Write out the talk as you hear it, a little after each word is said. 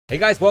Hey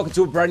guys, welcome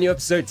to a brand new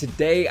episode.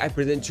 Today I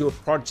present you a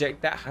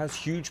project that has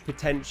huge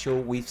potential.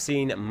 We've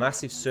seen a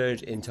massive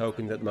surge in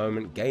tokens at the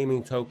moment.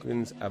 Gaming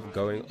tokens are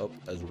going up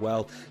as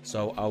well.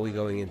 So are we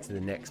going into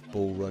the next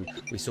bull run?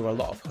 We saw a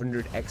lot of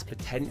 100x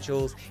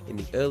potentials in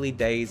the early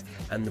days,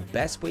 and the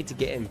best way to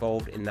get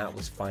involved in that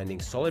was finding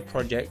solid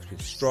projects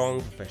with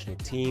strong professional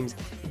teams,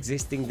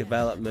 existing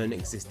development,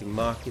 existing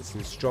markets,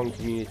 and strong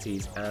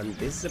communities. And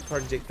this is a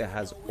project that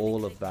has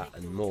all of that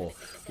and more.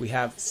 We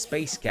have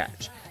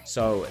SPACECATCH.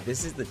 So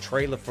this is the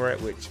trailer for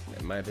it, which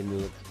in my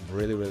opinion looks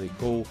really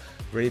cool,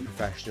 really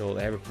professional.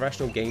 They have a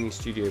professional gaming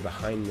studio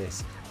behind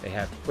this. They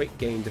have quick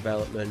game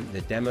development. The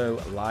demo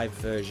live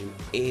version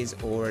is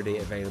already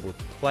available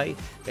to play.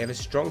 They have a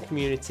strong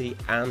community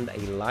and a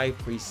live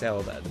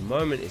pre-sale that at the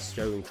moment is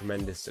showing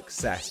tremendous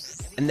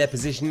success. And they're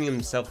positioning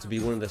themselves to be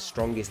one of the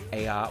strongest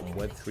AR and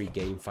Web3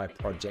 GameFi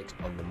projects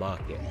on the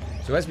market.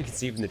 So as we can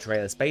see from the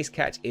trailer,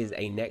 SPACECATCH is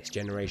a next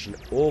generation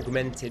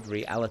augmented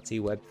reality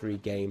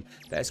Web3 game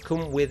that has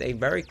come with a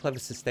very clever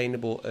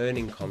sustainable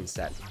earning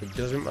concept that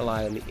doesn't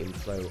rely on the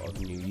inflow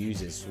of new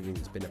users, something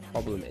that's been a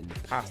problem in the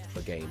past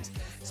for games.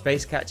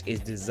 SPACECATCH is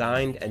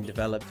designed and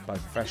developed by a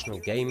professional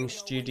gaming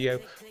studio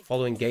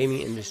following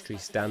gaming industry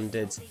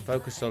standards,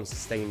 focused on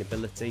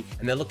sustainability,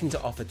 and they're looking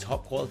to offer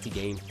top quality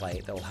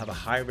gameplay that will have a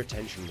high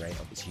retention rate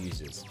of its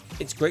users.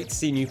 It's great to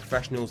see new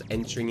professionals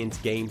entering into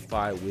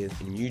GameFi with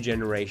a new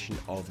generation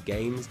of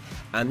games,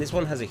 and this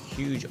one has a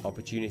huge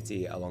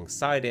opportunity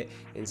alongside it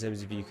in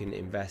terms of you can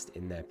invest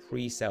in their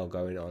pre-sale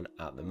going on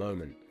at the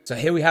moment. So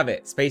here we have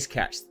it,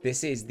 SPACECATCH.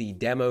 This is the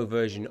demo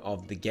version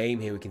of the game.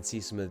 Here we can see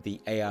some of the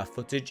AR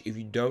footage. If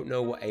you don't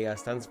know what AR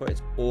stands for,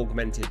 it's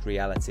augmented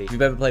reality. If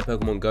you've ever played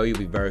Pokemon Go, you'll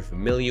be very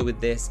familiar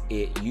with this.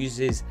 It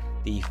uses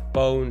the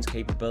phone's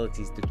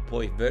capabilities to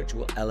deploy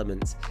virtual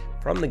elements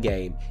from the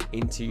game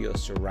into your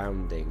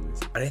surroundings.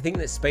 And I think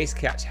that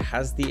SPACECATCH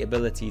has the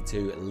ability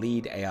to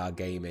lead AR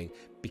gaming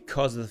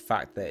because of the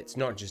fact that it's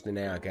not just an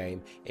AR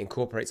game, it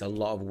incorporates a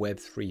lot of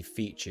Web3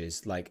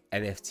 features like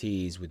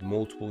NFTs with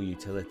multiple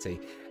utility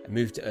and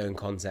move to earn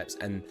concepts.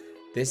 And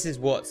this is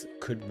what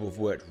could have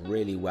worked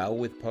really well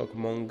with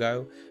Pokemon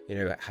Go, you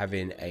know,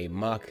 having a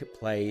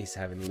marketplace,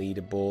 having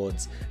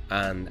leaderboards,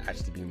 and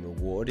actually being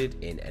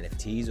rewarded in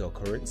NFTs or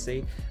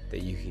currency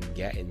that you can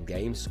get in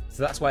games.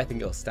 So that's why I think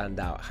it'll stand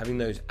out. Having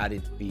those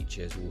added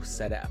features will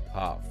set it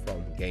apart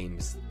from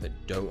games that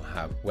don't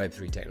have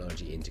Web3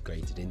 technology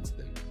integrated into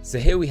them. So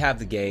here we have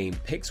the game.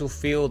 Pixel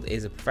Field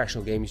is a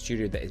professional gaming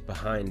studio that is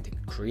behind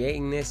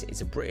creating this.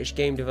 It's a British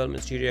game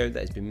development studio that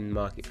has been in the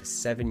market for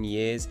 7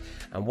 years,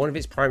 and one of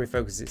its primary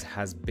focuses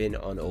has been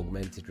on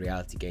augmented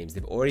reality games.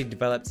 They've already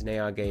developed an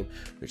AR game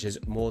which has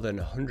more than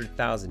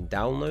 100,000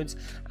 downloads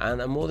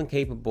and are more than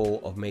capable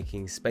of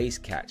making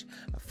SPACECATCH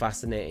a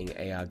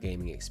fascinating AR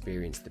gaming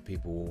experience that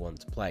people will want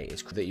to play.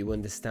 It's cool that you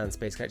understand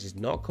SPACECATCH is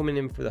not coming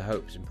in for the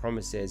hopes and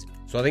promises.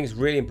 So I think it's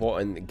really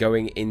important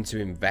going into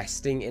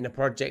investing in a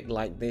project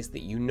like this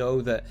that you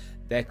know that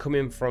they're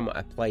coming from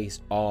a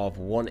place of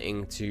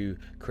wanting to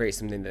create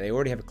something that they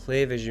already have a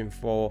clear vision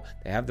for.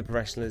 They have the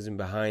professionalism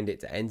behind it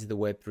to enter the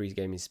Web3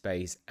 gaming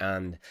space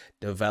and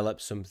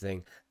develop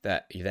something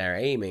that they're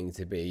aiming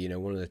to be, you know,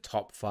 one of the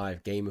top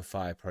 5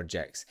 GameFi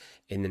projects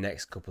in the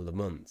next couple of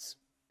months.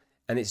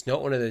 And it's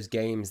not one of those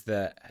games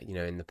that, you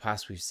know, in the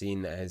past we've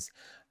seen that has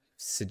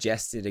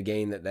suggested a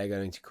game that they're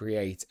going to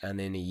create, and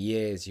in a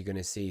years you're going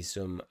to see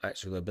some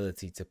actual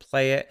ability to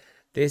play it.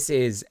 This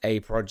is a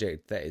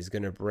project that is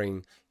going to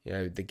bring, you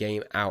know, the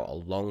game out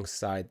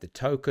alongside the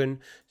token,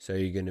 so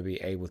you're going to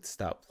be able to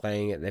start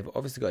playing it. They've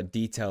obviously got a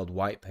detailed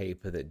white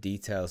paper that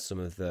details some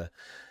of the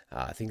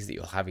things that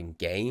you'll have in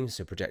games.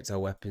 So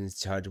projectile weapons,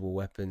 chargeable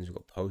weapons, we've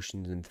got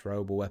potions and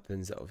throwable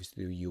weapons that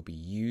obviously you'll be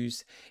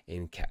used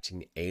in catching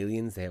the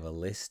aliens. They have a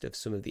list of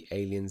some of the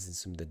aliens and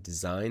some of the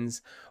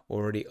designs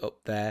already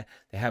up there.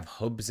 They have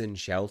hubs and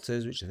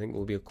shelters, which I think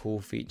will be a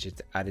cool feature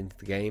to add into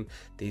the game.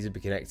 These will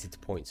be connected to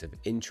points of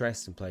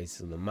interest and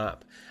places on the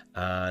map,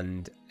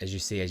 and as you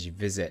see, as you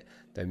visit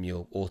them,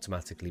 you'll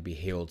automatically be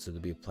healed, so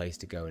there'll be a place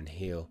to go and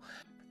heal.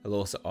 They'll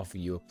also offer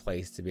you a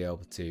place to be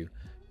able to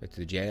go to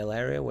the jail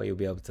area where you'll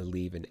be able to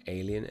leave an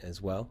alien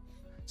as well.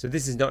 So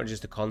this is not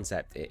just a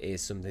concept, it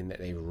is something that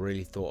they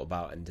really thought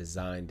about and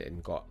designed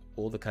and got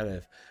all the kind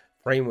of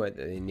framework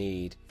that they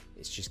need.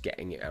 It's just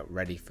getting it out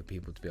ready for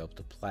people to be able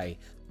to play.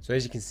 So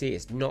as you can see,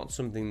 it's not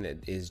something that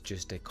is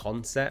just a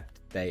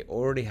concept. They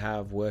already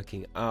have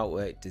working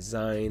artwork,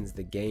 designs,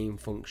 the game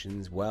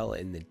functions well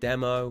in the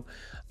demo.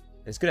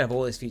 It's going to have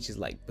all these features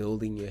like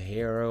building your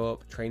hero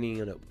up,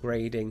 training and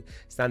upgrading,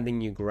 standing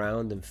your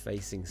ground and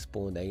facing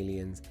spawned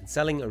aliens, and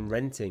selling and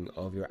renting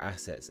of your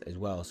assets as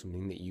well,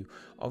 something that you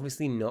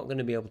obviously not going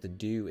to be able to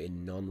do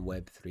in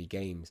non-Web3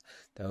 games.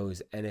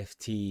 Those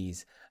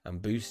NFTs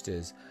and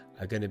boosters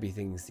are going to be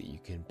things that you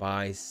can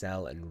buy,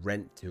 sell and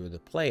rent to other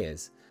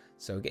players.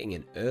 So getting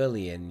in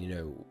early and, you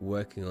know,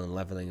 working on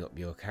leveling up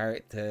your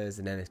characters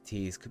and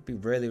NFTs could be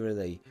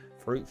really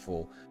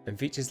fruitful. And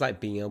features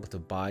like being able to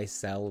buy,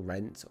 sell,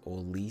 rent or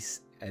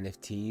lease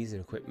NFTs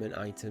and equipment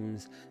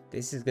items,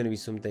 this is going to be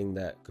something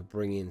that could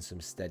bring in some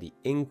steady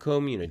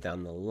income, you know,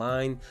 down the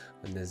line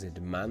when there's a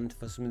demand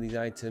for some of these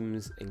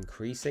items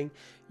increasing.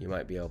 You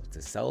might be able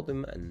to sell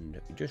them and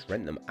just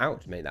rent them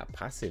out to make that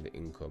passive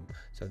income.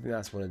 So I think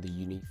that's one of the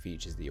unique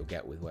features that you'll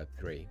get with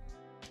Web3.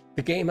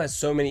 The game has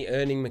so many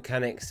earning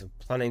mechanics,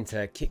 planning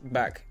to kick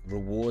back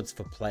rewards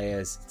for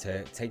players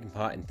to taking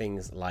part in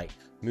things like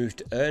move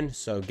to earn,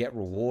 so get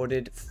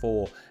rewarded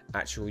for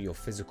your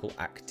physical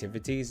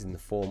activities in the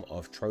form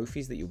of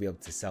trophies that you'll be able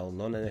to sell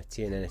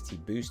non-NFT and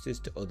NFT boosters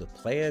to other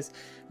players.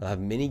 They'll have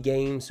mini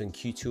games, so in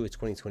Q2 of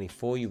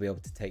 2024 you'll be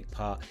able to take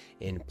part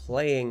in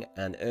playing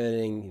and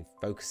earning,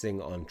 focusing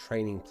on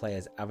training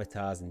players'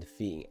 avatars and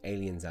defeating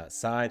aliens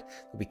outside.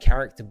 There'll be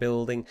character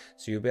building,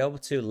 so you'll be able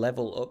to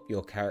level up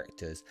your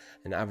characters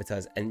and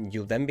avatars, and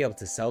you'll then be able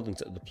to sell them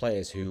to other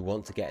players who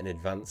want to get an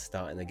advanced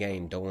start in the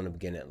game, don't want to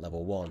begin at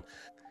level 1.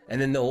 And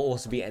then there will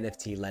also be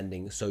NFT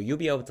lending, so you'll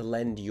be able to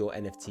lend your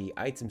NFT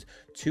items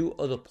to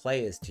other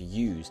players to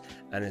use,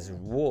 and as a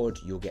reward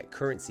you'll get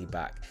currency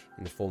back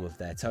in the form of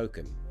their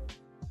token.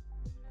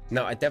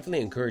 Now, I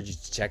definitely encourage you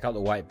to check out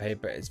the white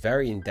paper. It's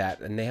very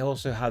in-depth, and they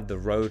also have the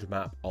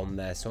roadmap on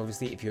there. So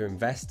obviously, if you're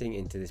investing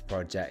into this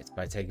project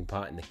by taking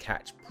part in the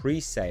Catch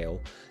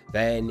pre-sale,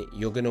 then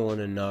you're going to want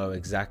to know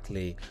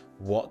exactly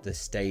what the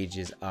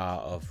stages are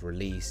of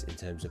release in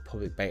terms of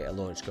public beta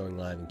launch going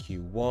live in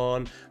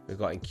Q1. We've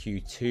got in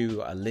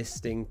Q2 a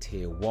listing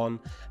tier 1,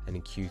 and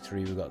in Q3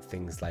 we've got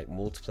things like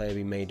multiplayer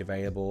being made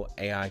available,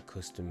 AI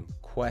custom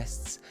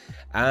quests.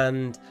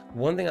 And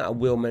one thing I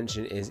will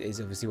mention is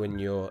obviously when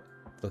you're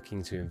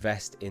looking to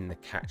invest in the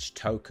Catch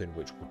token,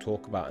 which we'll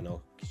talk about, and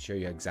I'll show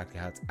you exactly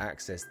how to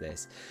access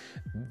this.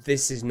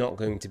 This is not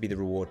going to be the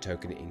reward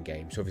token in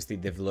game. So obviously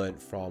they've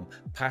learned from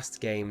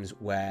past games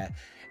where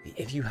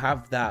if you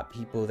have that,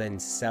 people then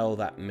sell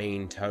that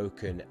main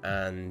token,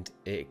 and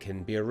it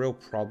can be a real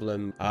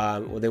problem.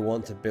 What they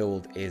want to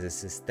build is a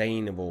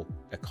sustainable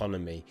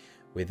economy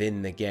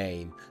within the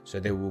game, so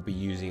they will be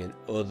using an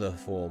other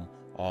form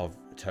of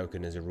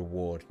token as a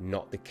reward,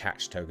 not the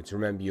Catch token. So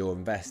remember, you're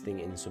investing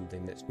in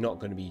something that's not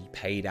going to be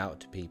paid out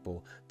to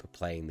people for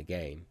playing the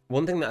game.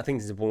 One thing that I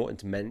think is important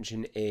to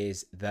mention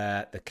is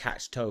that the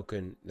Catch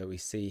token that we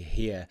see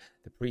here,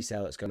 the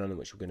pre-sale that's going on,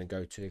 which we're going to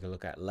go take a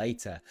look at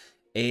later,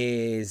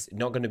 is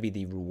not going to be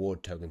the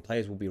reward token.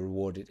 Players will be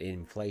rewarded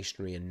in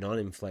inflationary and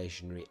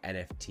non-inflationary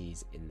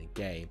NFTs in the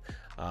game.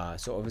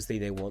 So obviously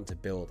they want to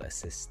build a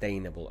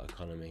sustainable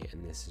economy,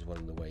 and this is one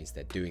of the ways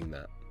they're doing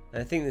that.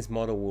 And I think this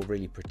model will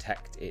really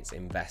protect its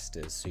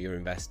investors. So you're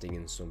investing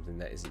in something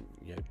that isn't,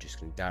 you know,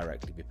 just going to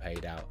directly be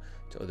paid out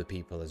to other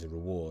people as a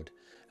reward.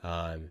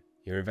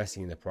 You're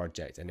investing in the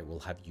project, and it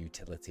will have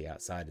utility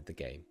outside of the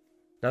game.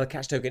 Now, the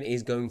Catch token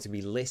is going to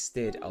be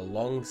listed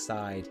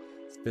alongside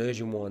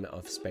version 1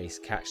 of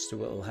SPACECATCH,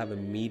 so it will have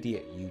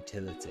immediate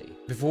utility.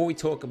 Before we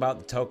talk about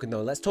the token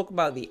though, let's talk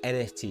about the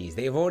NFTs.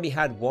 They have already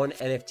had one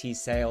NFT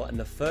sale, and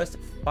the first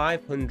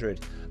 500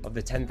 of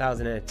the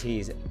 10,000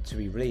 NFTs to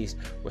be released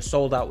were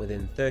sold out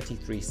within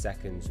 33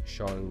 seconds,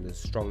 showing the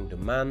strong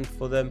demand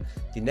for them.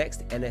 The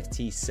next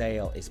NFT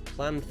sale is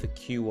planned for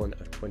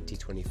Q1 of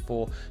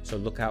 2024, so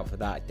look out for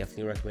that. I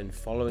definitely recommend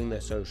following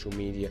their social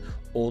media,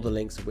 all the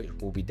links of which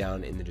will be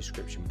down in the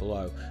description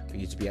below for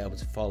you to be able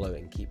to follow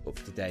and keep up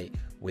to date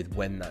with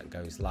when that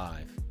goes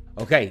live.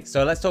 Okay,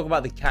 so let's talk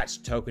about the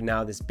Catch token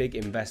now, this big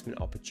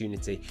investment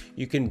opportunity.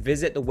 You can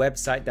visit the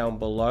website down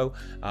below.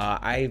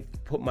 I've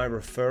put my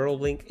referral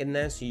link in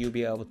there, so you'll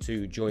be able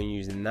to join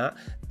using that.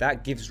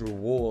 That gives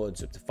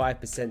rewards up to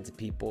 5% to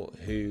people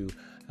who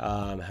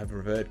have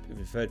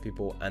referred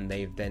people and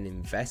they've then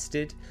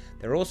invested.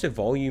 There are also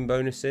volume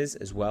bonuses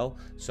as well,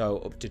 so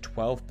up to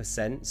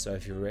 12%. So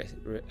if you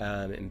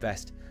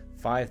invest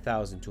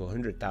 5,000 to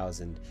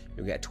 100,000,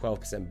 you'll get a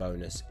 12%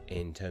 bonus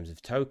in terms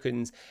of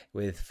tokens.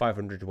 With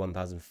 500 to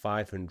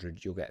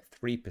 1,500, you'll get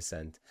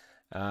 3%.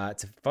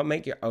 To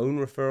make your own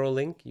referral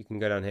link, you can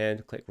go down here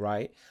and click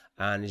right,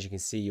 and as you can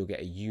see, you'll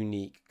get a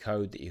unique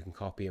code that you can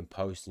copy and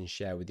post and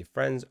share with your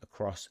friends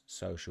across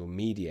social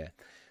media.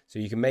 So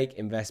you can make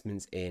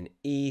investments in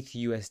ETH,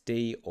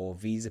 USD, or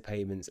Visa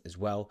payments as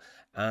well,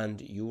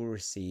 and you will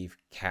receive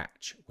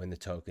Catch when the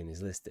token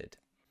is listed.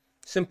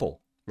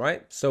 Simple,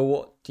 right? So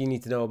what do you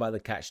need to know about the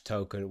Catch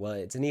token? Well,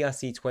 it's an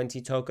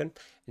ERC20 token,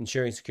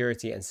 ensuring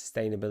security and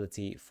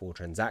sustainability for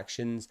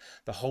transactions.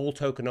 The whole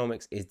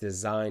tokenomics is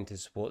designed to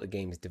support the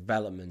game's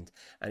development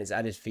and its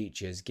added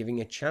features, giving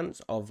a chance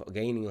of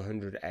gaining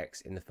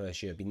 100x in the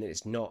first year, being that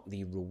it's not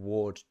the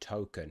reward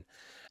token.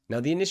 Now,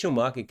 the initial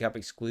market cap,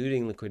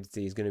 excluding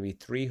liquidity, is going to be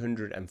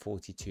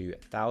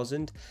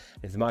 342,000.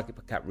 If the market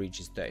cap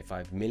reaches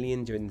 35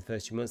 million during the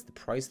first 2 months, the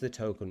price of the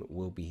token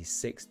will be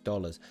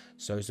 $6.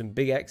 So some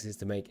big exits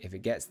to make if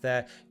it gets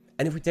there.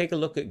 And if we take a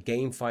look at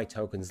GameFi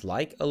tokens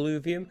like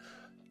Illuvium,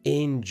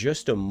 in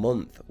just a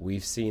month,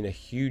 we've seen a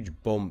huge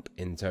bump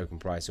in token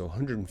price, so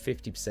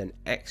 150%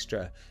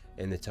 extra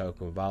in the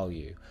token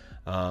value.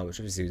 which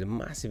obviously was a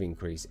massive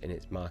increase in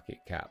its market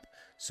cap.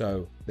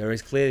 So there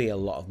is clearly a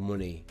lot of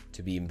money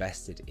to be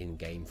invested in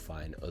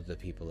GameFi, and other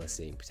people are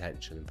seeing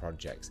potential in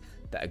projects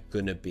that are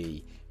gonna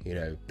be, you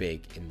know,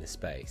 big in the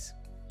space.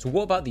 So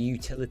what about the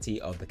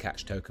utility of the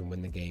Catch token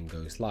when the game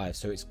goes live?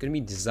 So it's going to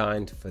be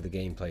designed for the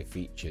gameplay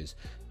features.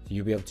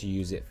 You'll be able to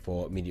use it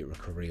for immediate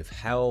recovery of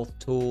health,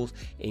 tools,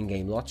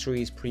 in-game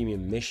lotteries,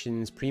 premium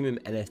missions, premium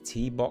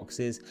NFT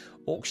boxes,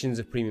 auctions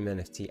of premium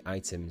NFT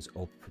items,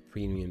 or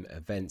premium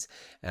events,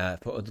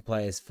 for other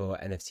players for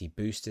NFT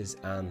boosters,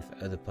 and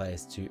for other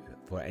players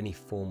for any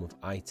form of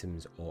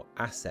items or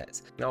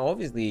assets. Now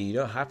obviously you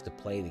don't have to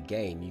play the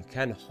game, you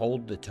can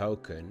hold the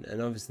token,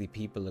 and obviously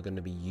people are going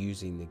to be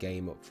using the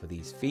game up for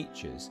these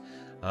features,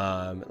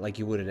 like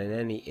you would in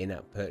any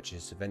in-app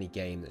purchase of any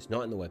game that's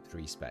not in the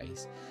Web3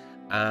 space.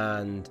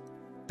 And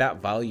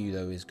that value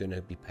though is going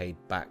to be paid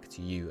back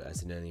to you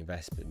as an early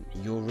investment.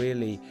 You're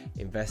really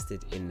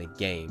invested in the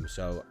game,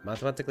 so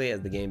mathematically,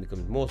 as the game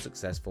becomes more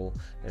successful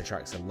and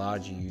attracts a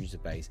larger user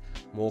base,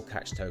 more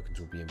Catch tokens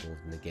will be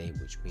involved in the game,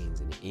 which means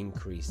an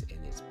increase in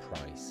its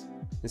price.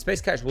 And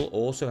SPACECATCH will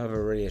also have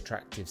a really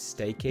attractive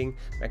staking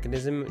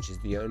mechanism, which is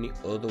the only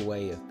other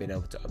way of being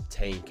able to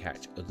obtain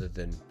Catch other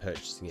than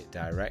purchasing it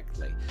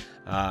directly.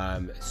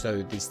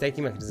 So the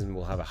staking mechanism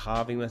will have a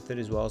halving method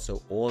as well,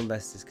 so all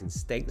investors can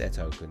stake their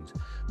tokens,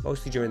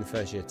 mostly during the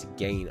first year, to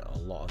gain a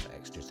lot of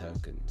extra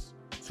tokens.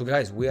 So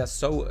guys, we are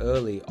so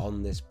early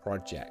on this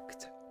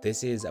project.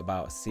 This is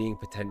about seeing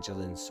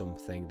potential in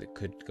something that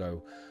could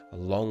go a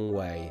long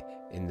way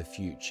in the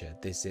future.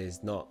 This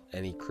is not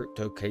any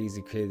crypto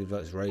crazy kid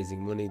that's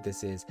raising money.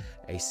 This is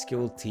a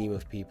skilled team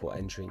of people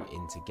entering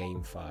into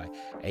GameFi,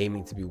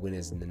 aiming to be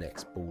winners in the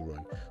next bull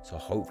run. So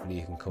hopefully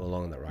you can come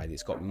along that ride.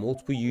 It's got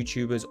multiple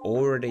YouTubers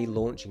already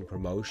launching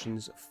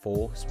promotions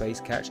for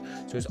SPACECATCH,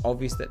 so it's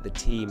obvious that the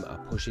team are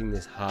pushing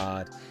this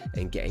hard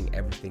and getting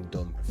everything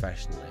done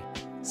professionally.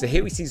 So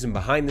here we see some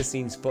behind the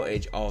scenes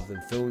footage of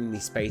them filming the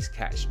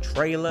SPACECATCH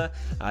trailer.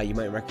 You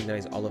might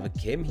recognize Oliver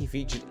Kim. He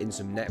featured in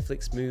some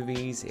Netflix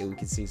movies. Here we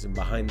can see some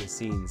behind the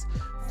scenes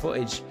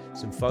footage,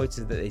 some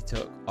photos that they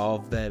took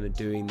of them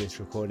doing this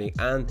recording.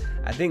 And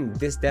I think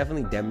this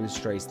definitely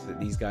demonstrates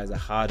that these guys are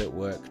hard at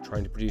work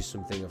trying to produce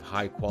something of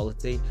high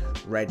quality,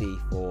 ready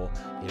for,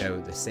 you know,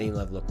 the same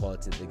level of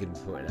quality that they're going to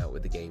be putting out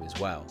with the game as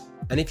well.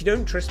 And if you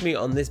don't trust me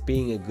on this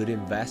being a good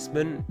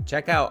investment,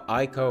 check out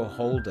ICO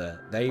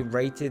Holder. They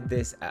rated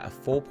this at a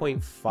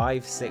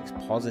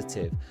 4.56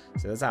 positive,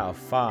 so that's out of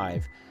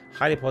 5.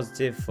 Highly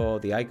positive for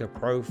the ICO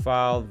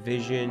profile,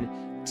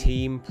 vision,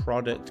 team,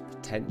 product,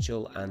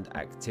 potential, and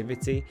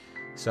activity.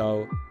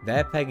 So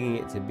they're pegging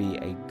it to be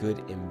a good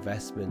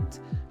investment.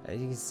 As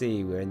you can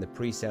see, we're in the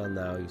pre-sale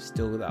now. You've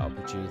still got that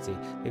opportunity.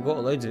 They've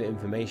got loads of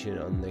information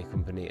on the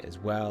company as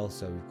well.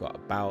 So we've got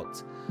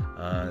about,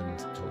 and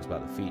talks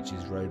about the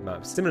features,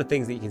 roadmap, similar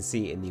things that you can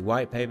see in the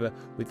white paper.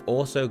 We've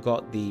also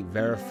got the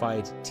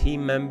verified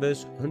team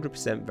members,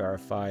 100%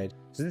 verified.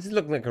 So this is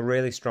looking like a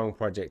really strong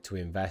project to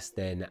invest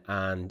in,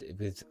 and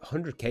with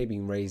 100k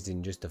being raised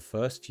in just the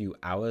first few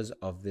hours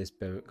of this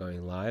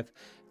going live,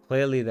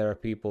 clearly there are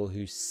people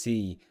who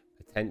see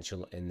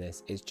potential in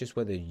this. It's just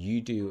whether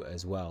you do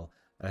as well.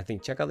 And I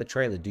think check out the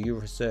trailer, do your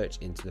research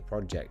into the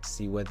project,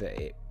 see whether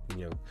it,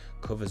 you know,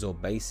 covers all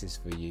bases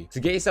for you. So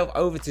get yourself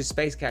over to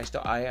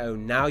spacecatch.io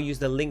now. Use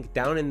the link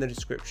down in the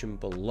description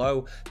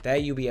below. There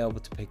you'll be able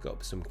to pick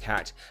up some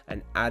Catch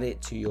and add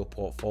it to your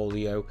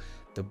portfolio.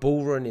 The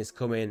bull run is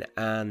coming,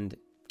 and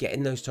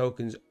getting those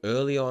tokens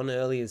early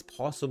as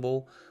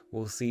possible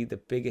will see the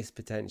biggest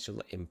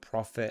potential in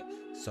profit.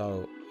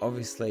 So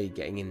obviously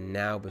getting in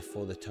now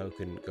before the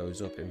token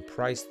goes up in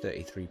price,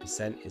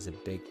 33% is a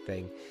big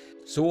thing.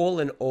 So all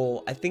in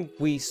all, I think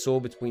we saw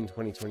between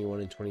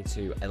 2021 and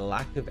 22 a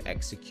lack of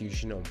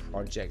execution on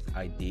project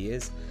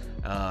ideas,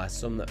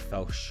 some that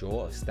fell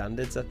short of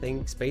standards. I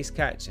think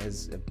SPACECATCH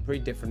has a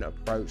pretty different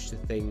approach to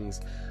things.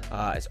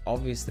 It's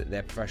obvious that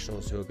they're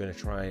professionals who are going to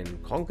try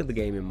and conquer the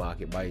gaming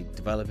market by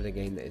developing a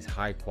game that is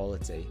high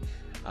quality.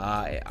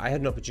 I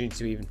had an opportunity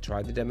to even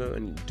try the demo,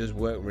 and it does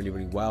work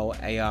really well.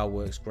 AR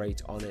works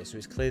great on it, so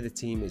it's clear the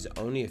team is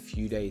only a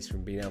few days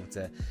from being able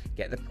to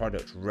get the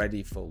product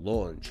ready for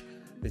launch.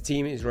 The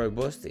team is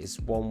robust. It's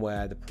one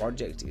where the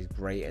project is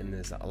great, and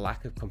there's a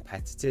lack of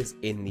competitors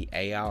in the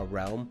AR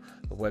realm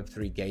of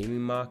Web3 gaming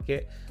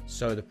market,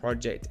 so the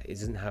project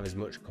doesn't have as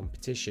much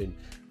competition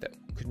that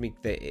could make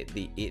the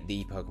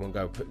Pokemon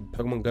Go.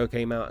 Pokemon Go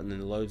came out, and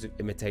then loads of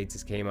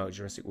imitators came out.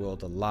 Jurassic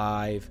World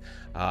Alive,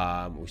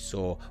 we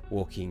saw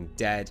Walking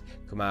Dead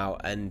come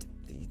out, and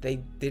they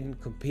didn't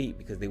compete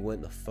because they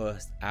weren't the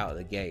first out of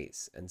the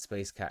gates, and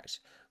SPACECATCH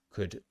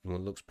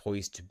looks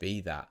poised to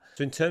be that.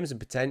 So in terms of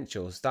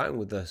potential, starting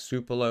with the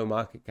super low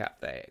market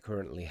cap that it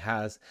currently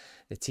has,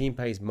 the team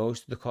pays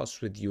most of the costs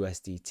with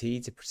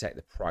USDT to protect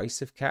the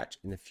price of Catch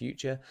in the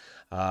future.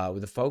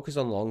 With a focus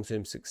on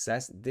long-term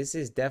success, this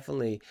is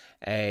definitely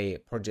a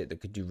project that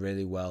could do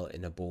really well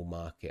in a bull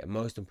market. And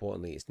most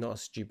importantly, it's not a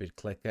stupid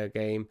clicker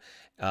game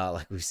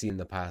like we've seen in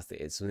the past.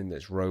 It's something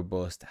that's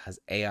robust, has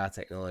AR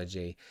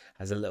technology,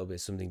 has a little bit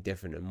something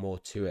different and more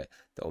to it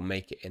that will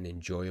make it an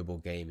enjoyable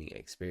gaming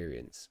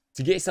experience.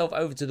 To get yourself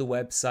over to the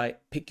website,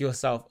 pick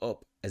yourself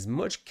up as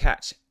much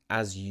catch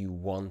as you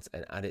want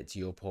and add it to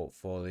your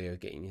portfolio,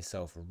 getting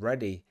yourself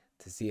ready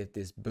to see if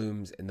this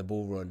booms in the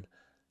bull run.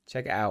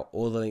 Check it out.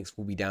 All the links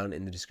will be down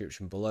in the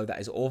description below. That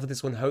is all for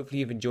this one. Hopefully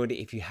you've enjoyed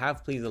it. If you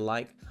have, please a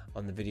like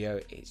on the video.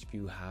 If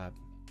you have.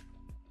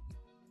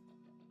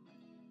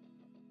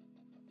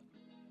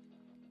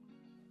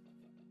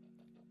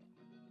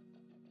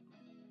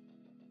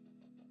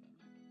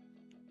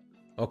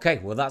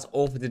 Okay, well that's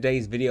all for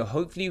today's video.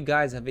 Hopefully you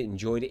guys have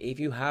enjoyed it. If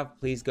you have,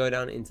 please go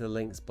down into the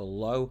links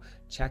below.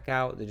 Check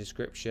out the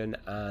description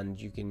and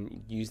you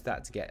can use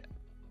that to get...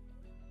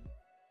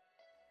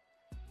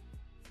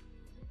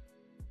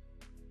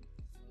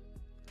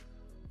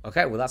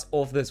 Okay, well that's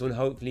all for this one.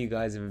 Hopefully you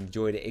guys have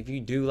enjoyed it. If you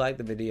do like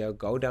the video,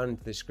 go down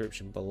into the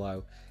description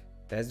below.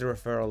 There's the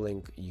referral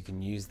link. You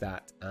can use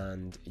that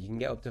and you can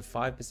get up to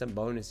 5%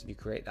 bonus if you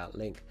create that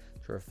link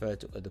to refer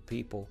to other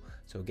people.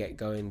 So get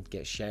going,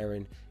 get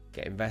sharing,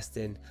 get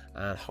investing,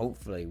 and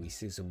hopefully we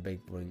see some big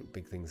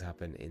things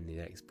happen in the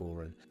next bull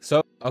run.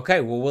 So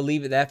okay, well we'll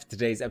leave it there for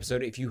today's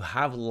episode. If you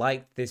have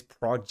liked this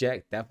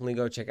project, definitely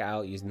go check it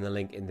out using the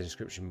link in the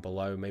description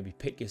below. Maybe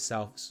pick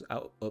yourself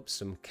up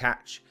some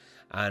catch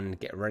and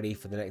get ready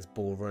for the next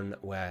bull run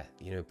where,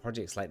 you know,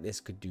 projects like this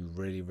could do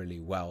really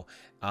well.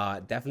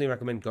 Definitely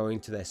recommend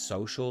going to their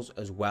socials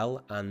as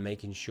well and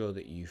making sure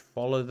that you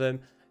follow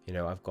them. You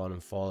know, I've gone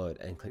and followed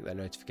and click that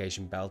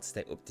notification bell to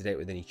stay up to date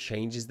with any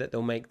changes that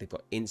they'll make. They've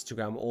got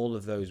Instagram, all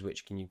of those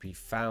which can be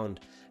found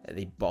at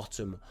the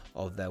bottom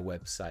of their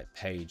website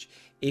page.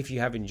 If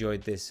you have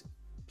enjoyed this,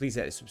 please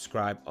hit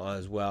subscribe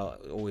as well.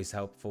 Always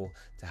helpful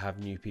to have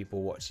new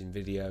people watching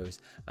videos,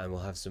 and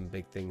we'll have some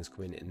big things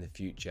coming in the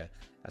future.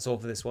 That's all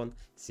for this one.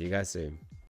 See you guys soon.